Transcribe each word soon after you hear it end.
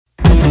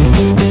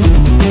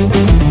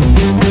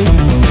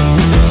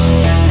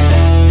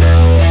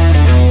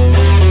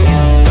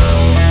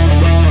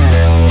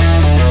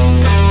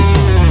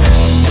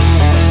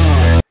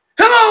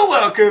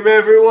Welcome,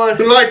 everyone.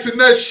 Blite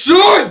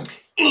Nation.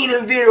 Ian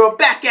and Vito are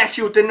back at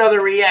you with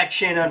another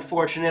reaction.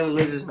 Unfortunately,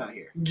 Liz is not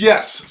here.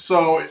 Yes.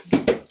 So,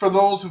 for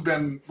those who've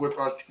been with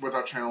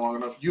our channel long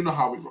enough, you know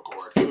how we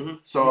record.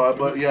 So,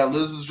 but yeah,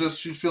 Liz is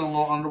she's feeling a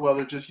little under the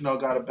weather. Just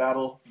got a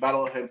battle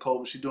a head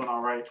cold, but she's doing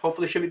all right.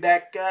 Hopefully, she'll be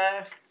back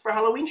for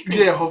Halloween stream.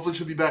 Yeah, hopefully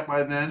she'll be back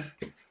by then.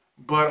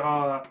 But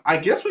I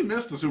guess we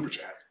missed the super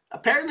chat.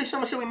 Apparently,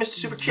 someone said we missed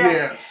a super chat.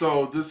 Yeah,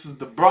 so this is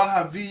the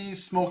Brodha V,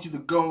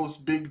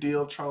 SmokeyTheGhost,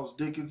 BigDeal, Charles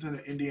Dickenson,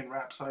 an Indian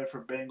rap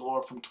cypher,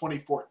 Bangalore from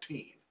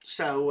 2014.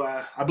 So,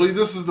 I believe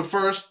this is the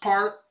first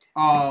part.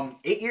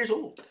 8 years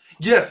old.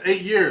 Yes,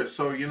 8 years.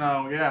 So,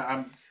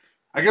 yeah,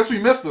 I guess we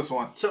missed this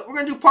one. So, we're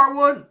going to do part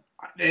one.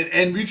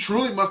 And we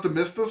truly must have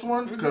missed this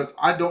one because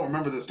I don't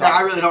remember this time. Yeah,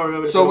 I really don't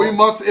remember this So, it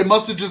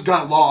must have just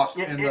got lost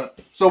in the...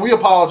 So, we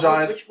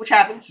apologize. Which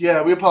happens.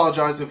 Yeah, we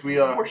apologize if we...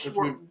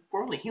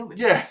 We're only human.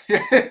 Yeah.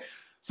 It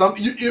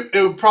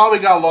probably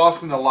got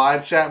lost in the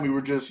live chat and we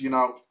were just,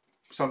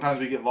 sometimes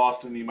we get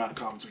lost in the amount of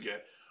comments we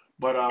get.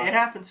 But it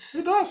happens.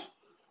 It does.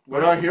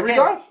 But here we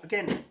go.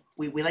 Again,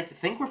 we like to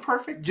think we're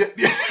perfect. Yeah,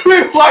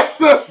 we like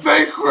to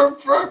think we're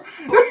perfect.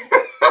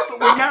 But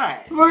we're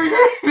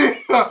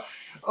not.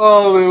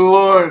 Holy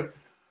Lord.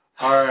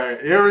 All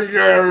right, here we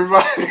go,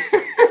 everybody.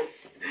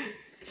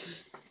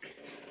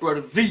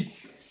 Brodha V,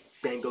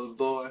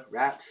 Bangalore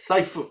Rap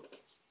Cypher.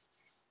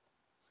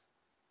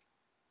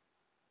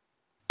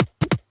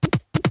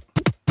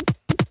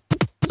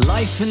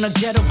 Life in the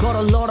ghetto got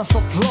a lot of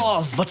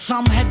applause, but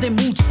some had their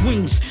mood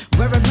swings,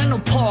 wearing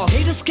menopause.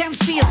 Haters can't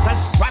see us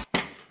as rap.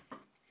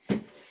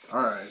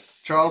 Alright,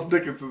 Charles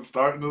Dickenson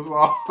starting us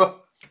off.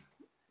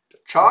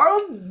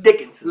 Charles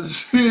Dickenson.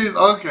 Jeez,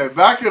 okay,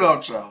 back it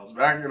up, Charles,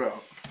 back it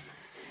up.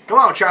 Come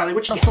on, Charlie,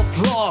 what you got?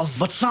 Applause,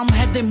 but some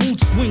had their mood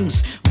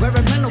swings,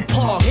 wearing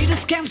menopause.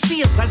 Haters can't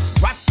see us as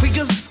rap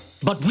figures,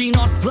 but we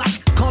not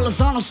black, call us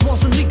honest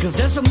was and niggas.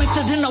 There's a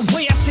method in the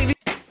way I say this.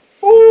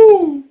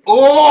 Ooh!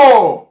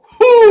 Oh!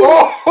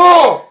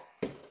 Oh!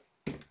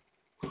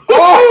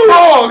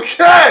 Oh!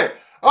 Okay!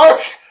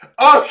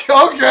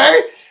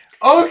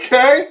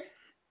 Okay!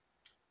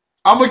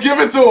 I'm gonna give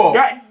it to him.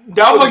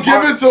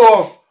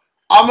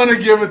 I'm gonna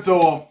give it to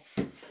him.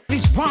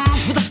 These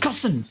rhymes with a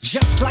cousin,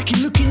 just like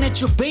you're looking at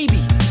your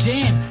baby.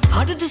 Damn,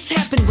 how did this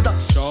happen without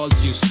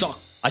Charles? You suck.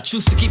 I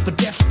choose to keep a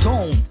deaf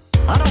tone.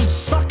 I don't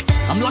suck.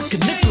 I'm like a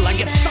nipple. I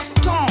get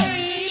sucked on.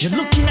 You're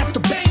looking at the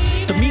best,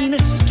 the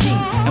meanest team,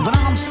 and when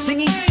I'm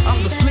singing,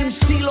 I'm the Slim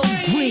CeeLo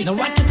Green. Now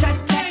right to tat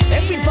tat,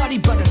 everybody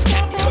but a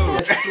scat.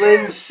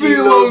 Slim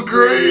CeeLo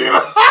Green.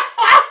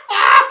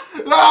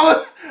 That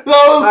was.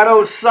 I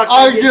don't suck.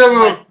 I'll give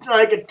him.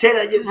 Like a tit,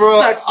 I just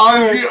bro, suck.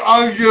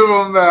 I'll give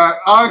him that.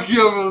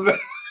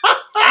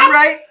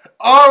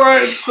 All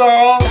right,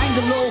 Charles.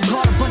 Bangalore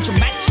got a bunch of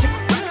magic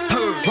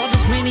rappers.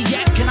 Brothers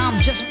maniac, and I'm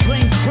just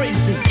plain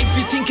crazy. If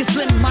you think it's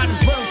Slim, might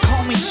as well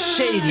call me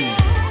shady.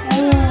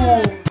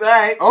 Ooh,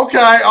 right.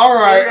 Okay, all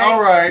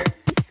right.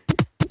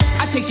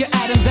 I take your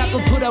Adam's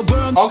apple, put a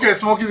worm. Okay,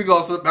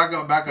 SmokeyTheGhost,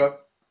 back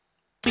up.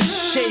 Be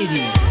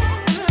shady.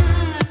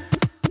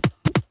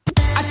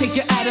 I take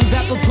your Adam's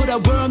apple, put a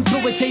worm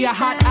through it till you're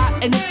hot,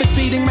 and if it's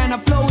beating, man, I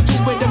flow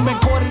to it and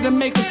record it and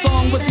make a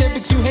song with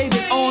lyrics you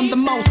hated on the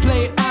most.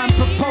 Play it and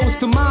propose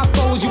to my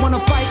foes. You wanna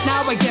fight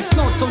now? I guess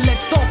not. So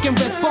let's talk and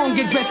respond.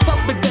 Get dressed up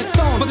with the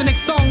stone. For the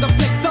next song, I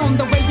flex on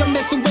the way you're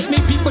messing with me.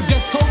 People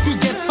just hope you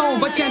get home,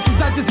 but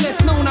chances are just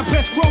less known. I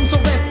press chrome, so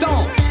rest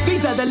on.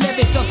 These are the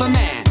lyrics of a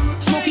man.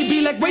 Smokey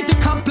be like way too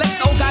complex.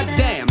 Oh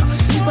goddamn.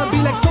 People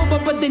be like sober,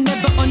 but they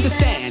never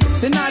understand.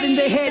 They're nodding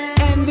their head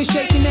and they're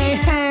shaking their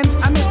hands.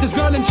 I met this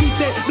girl and she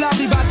said, blah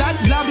blah blah that,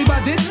 blah blah blah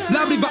this,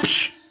 blah blah blah.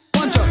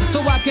 Punch her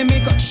so I can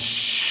make a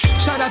shh.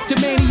 Shout out to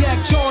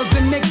Maniac, Charles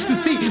and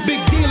Ecstasy,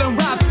 BigDeal and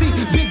Rob C,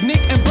 Big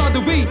Nick and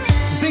Brodha V.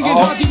 Singing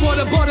Haji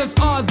Water Bottles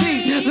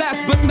RD.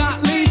 Last but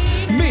not least,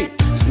 me,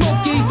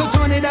 Smokey. So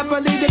turn it up a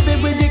little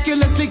bit,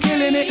 ridiculously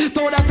killing it.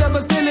 Thought I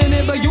was still in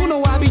it, but you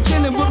know I be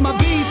chilling with my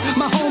bees.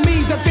 My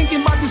homies are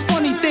thinking about this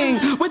funny thing.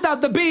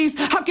 Without the bees,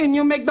 how can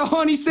you make the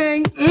honey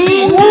sing?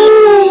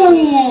 Ooh.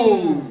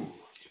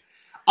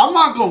 I'm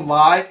not gonna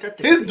lie,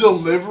 his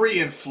delivery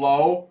and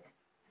flow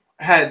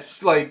had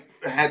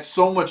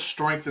so much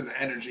strength in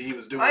the energy he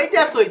was doing. I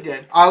definitely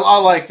did. I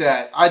like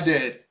that. I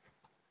did.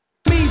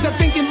 Bees are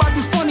thinking about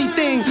this funny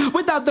thing.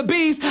 Without the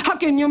bees, how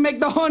can you make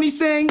the honey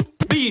sing?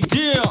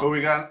 BigDeal. Who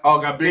we got? Oh,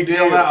 got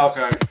BigDeal now?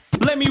 Okay.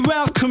 Let me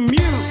welcome you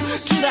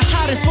to the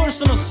hottest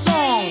verse on a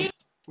song.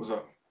 What's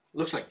up?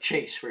 Looks like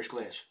Chase, first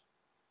glance.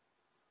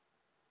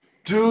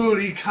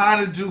 Dude, he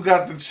kind of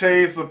got the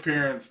Chase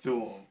appearance to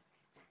him.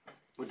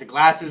 With the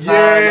glasses on.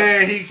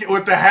 Yeah,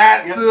 with the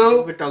hat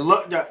too. With the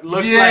look that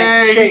looks like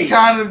Chase. Chase. He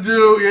kind of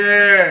do.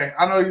 Yeah,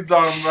 I know what you're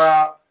talking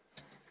about.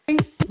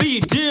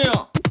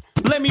 BigDeal.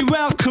 Let me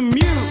welcome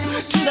you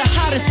to the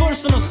hottest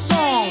verse on a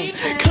song.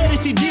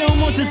 Courtesy deal,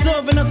 most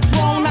deserving a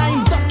throne.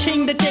 I'm the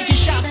king that taking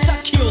shots,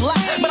 stuck you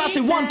alive. But I'll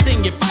say one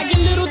thing, if I get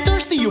a little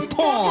thirsty, you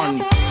porn.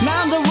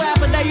 Now I'm the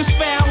rapper that use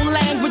foul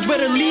language,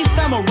 but at least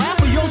I'm a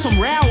rapper, yo, some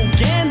Rahul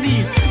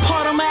Gandhis.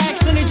 Part of my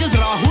accent is just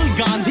Rahul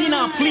Gandhi.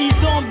 Now please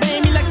don't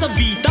ban me like a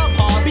Vito.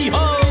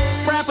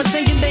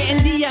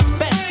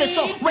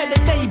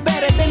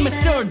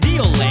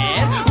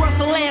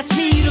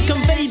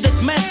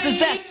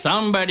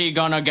 Somebody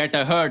gonna get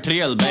a hurt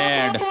real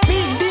bad.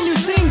 Big deal, you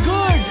sing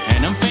good.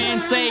 And I'm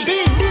fans say,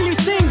 big deal, you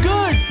sing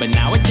good. But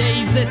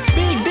nowadays it's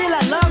big deal, I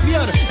love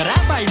your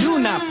rap. I do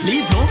now.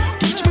 Please no,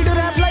 teach me to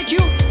rap like you.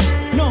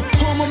 No,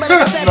 homo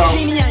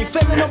genie, I ain't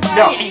feeling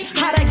nobody. Ain't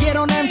how'd I get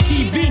on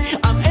MTV?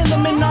 I'm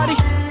Illuminati.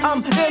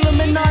 I'm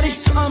Illuminati.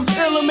 I'm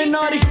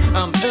Illuminati.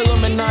 I'm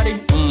Illuminati.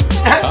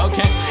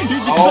 Okay,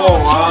 you just saw a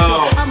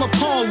talker. I'm a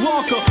Paul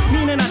Walker,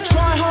 meaning I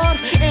try hard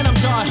and I'm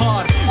die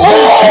hard.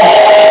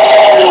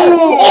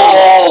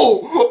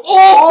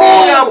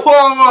 Now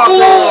Paul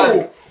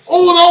Walker.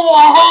 That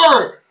one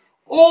hurt.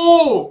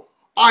 Oh,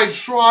 I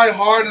try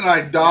hard and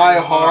I die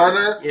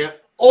harder.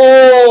 Yep.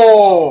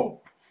 Oh,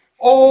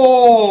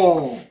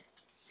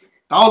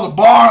 that was a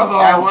bar though.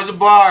 That was a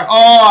bar.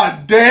 Oh,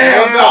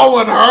 damn, that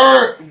one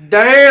hurt.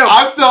 Damn.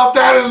 I felt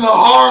that in the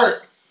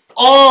heart.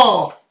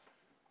 Oh,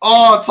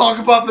 talk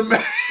about the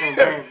man.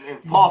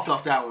 And Paul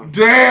felt that one.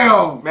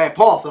 Damn. Man,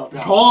 Paul felt that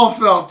one. Paul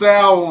felt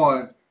that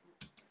one.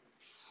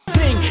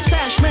 Sing,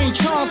 Sash, Main,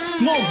 Charles,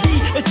 Smoke B.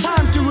 It's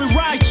time to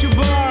rewrite your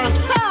bars.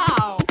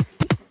 How?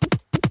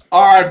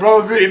 All right,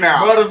 Brother V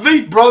now. Brother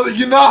V. Brother,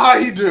 you know how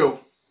he do.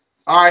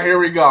 All right, here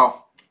we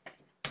go.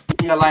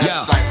 You gotta light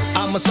up the cypher.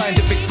 I'm a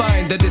scientific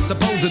find that is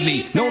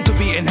supposedly known to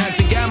be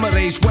enhancing gamma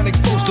rays when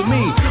exposed to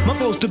me. My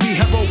foes to be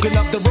have woken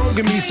up the rogue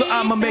in me, so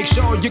I'ma make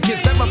sure your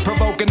kids never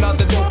provoke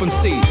another dope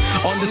MC.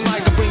 On this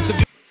mic, I bring some.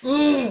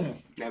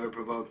 Never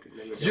provoke.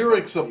 You're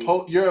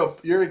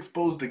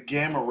exposed to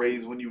gamma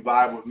rays when you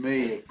vibe with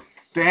me.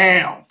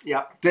 Damn.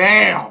 Yep.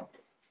 Damn.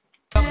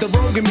 The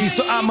rogue in me,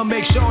 so I'ma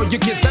make sure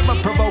your kids never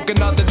provoke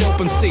another dope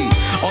MC.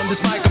 On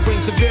this mic, I bring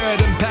severe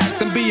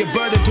impact and be a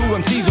burden to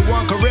MCs who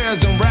want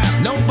careers in rap.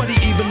 Nobody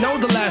even know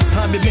the last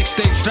time your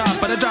mixtapes drop,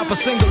 but I drop a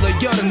single a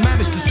year and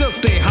manage to still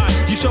stay hot.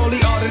 You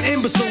surely are an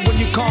imbecile when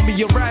you call me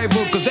your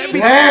rival, cause every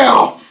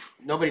damn.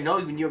 Nobody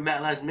knows when you're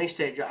Matt last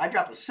mixtape. I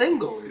drop a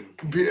single and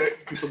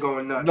people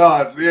going nuts.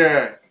 Nuts,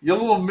 yeah. Your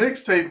little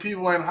mixtape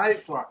people ain't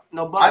hype for.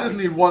 Nobody. I just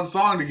need one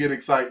song to get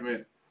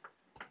excitement.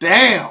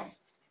 Damn.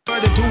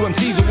 burden to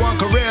MCs who want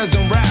careers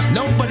in rap.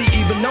 Nobody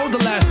even know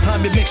the last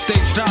time your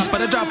mixtapes drop,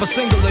 but I drop a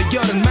single a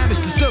year and manage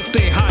to still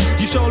stay hot.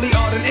 You surely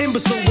are an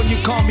imbecile when you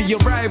call me your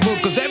rival,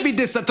 cause every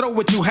diss I throw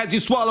at you has you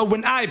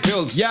swallowing eye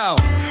pills. Yo,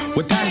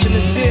 with passion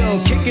and zeal,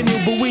 kicking you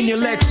between your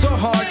legs so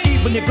hard,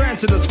 even your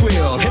grandson will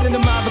squeal. Hitting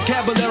in my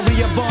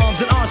vocabulary of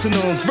bombs and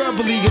arsenals,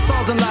 verbally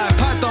assaulting live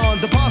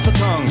pythons and parcel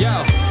tongue.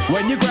 Yo,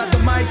 when you grab the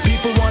mic,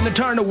 people wanna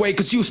turn away,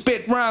 cause you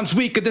spit rhymes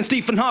weaker than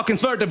Stephen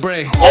Hawking's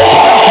vertebrae.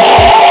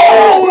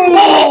 Oh!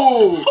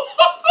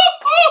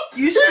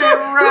 You spit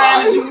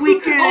rhymes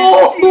weaker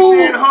than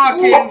Stephen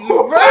Hawking's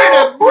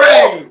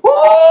vertebrae.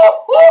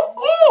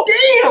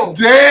 Damn!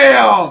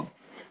 Damn!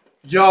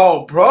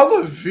 Yo,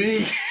 Brother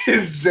V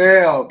is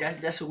down.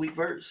 That's a weak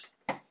verse.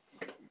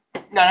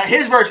 Now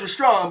his verse was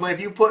strong, but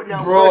if you put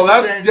no, bro,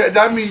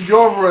 that means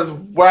your verse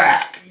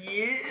whack.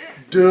 Yeah,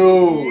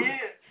 dude. Yeah.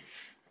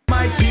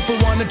 Mike, people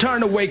wanna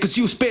turn away cause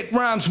you spit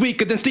rhymes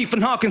weaker than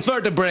Stephen Hawking's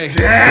vertebrae.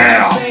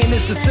 Damn! I'm saying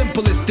it's as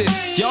simple as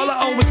this. Y'all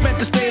are always meant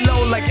to stay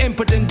low like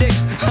impotent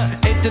dicks.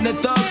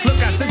 Internet thugs, look,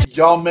 I said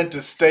y'all meant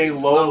to stay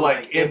low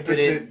like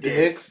impotent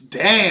dicks.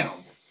 Damn.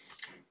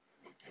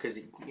 Cause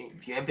if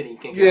you're impotent, you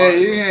can't. Yeah,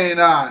 you ain't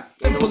on.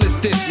 Simple as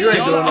this.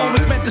 Y'all are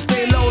always meant to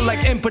stay low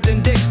like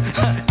impotent dicks.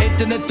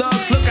 Internet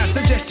thugs, look, I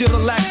suggest you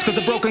relax, cause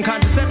the broken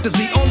contraceptive's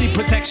the only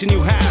protection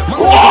you have.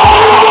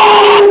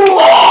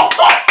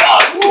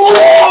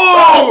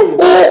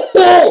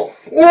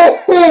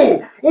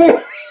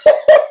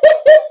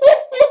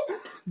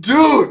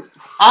 Dude,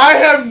 I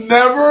have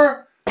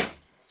never.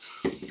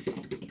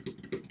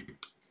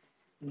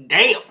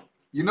 Damn.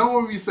 You know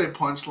when we say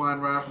punchline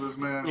rappers,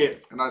 man? Yeah.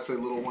 And I say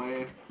Lil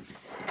Wayne?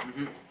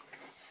 Mm-hmm.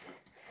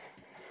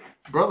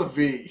 Brother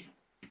V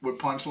with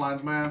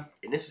punchlines, man.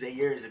 And this was 8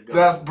 years ago.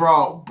 That's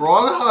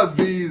Brodha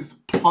V's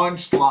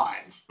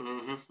punchlines.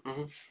 Mm-hmm.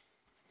 Mm-hmm.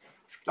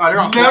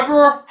 Oh,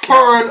 never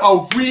heard a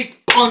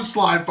weak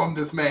punchline from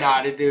this man.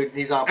 Nah, the dude,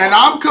 he's on point. And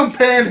I'm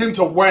comparing him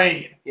to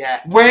Wayne.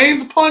 Yeah.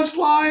 Wayne's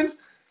punchlines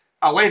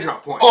Wayne's on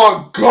point.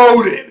 are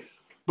goated.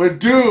 But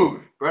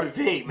dude, Brother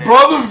V, man.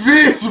 Brother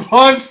V's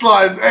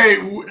punchlines, hey,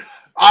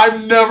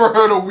 I've never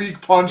heard a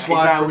weak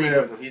punchline from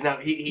him. He's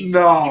not. He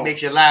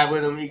makes you laugh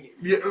with him.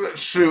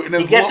 Shoot, and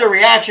he gets a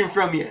reaction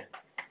from you.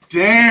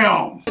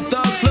 Damn.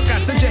 Thugs, look, I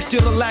suggest you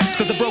relax,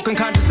 cause the broken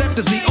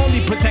contraceptive's the only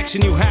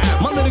protection you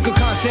have. My lyrical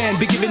content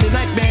be giving you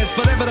nightmares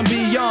forever and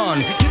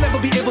beyond. You'll never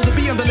be able to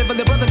be on the level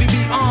that Brother V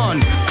be on.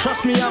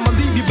 Trust me, I'ma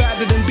leave you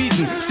battered and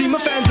beaten. See, my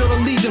fans are a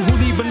legion who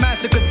leave and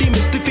massacre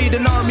demons, defeat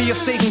an army of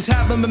Satan's,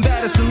 have them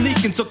embarrassed and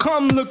leaking. So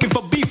come looking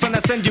for beef and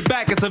I send you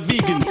back as a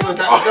vegan.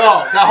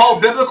 That whole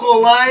biblical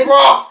line,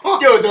 bro.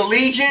 Dude, the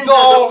legions,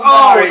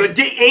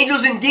 the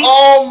angels in deep.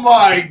 Oh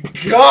my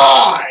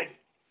God.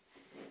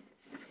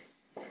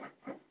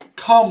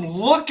 Come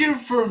looking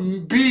for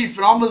beef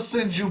and I'm gonna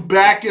send you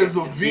back as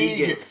a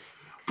vegan.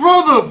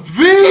 Brother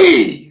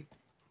V!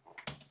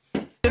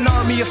 An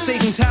army of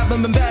Satan's, have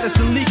them embarrassed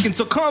and leaking.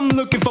 So come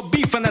looking for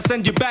beef and I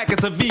send you back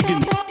as a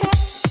vegan.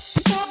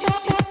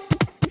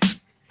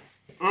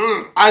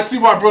 I see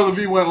why Brodha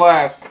V went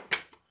last.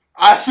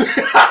 I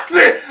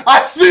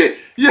see.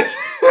 Yeah.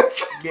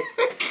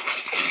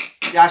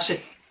 Yeah, I should.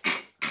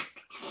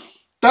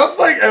 That's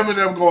like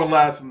Eminem going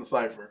last in the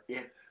Cypher.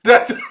 Yeah.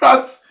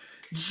 That's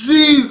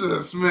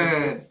Jesus,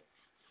 man.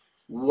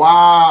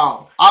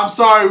 Wow. I'm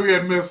sorry we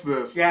had missed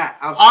this. Yeah,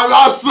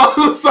 I'm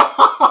so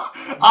sorry.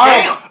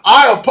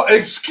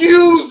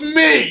 Excuse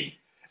me.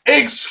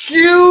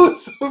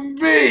 Excuse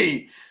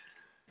me.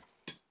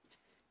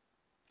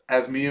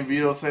 As me and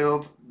Vito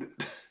said,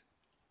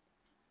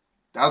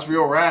 that's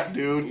real rap,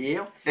 dude.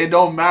 Yeah. It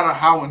don't matter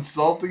how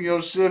insulting your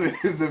shit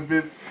is.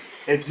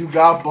 If you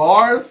got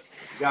bars,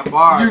 you got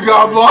bars. You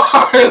got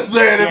bars,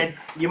 man. Yeah,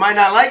 you might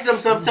not like them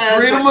sometimes.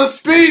 Freedom of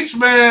speech,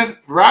 man.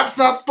 Rap's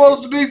not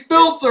supposed to be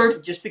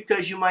filtered. Just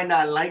because you might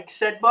not like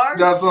said bars,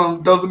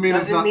 doesn't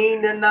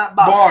mean they're not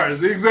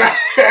bars.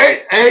 Exactly.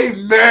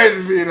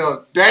 Amen,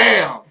 Vito.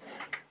 Damn.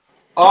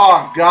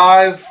 Oh,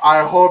 guys,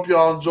 I hope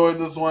y'all enjoyed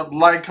this one.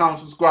 Like, comment,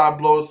 subscribe,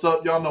 blow us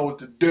up. Y'all know what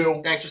to do.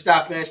 Thanks for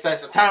stopping in. Spend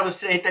some time with us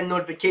today. Hit that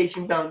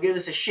notification bell and give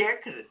us a share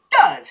because it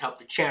does help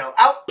the channel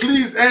out.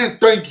 Please and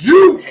thank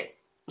you. Hey,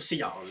 we'll see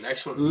y'all on the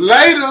next one.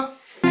 Later.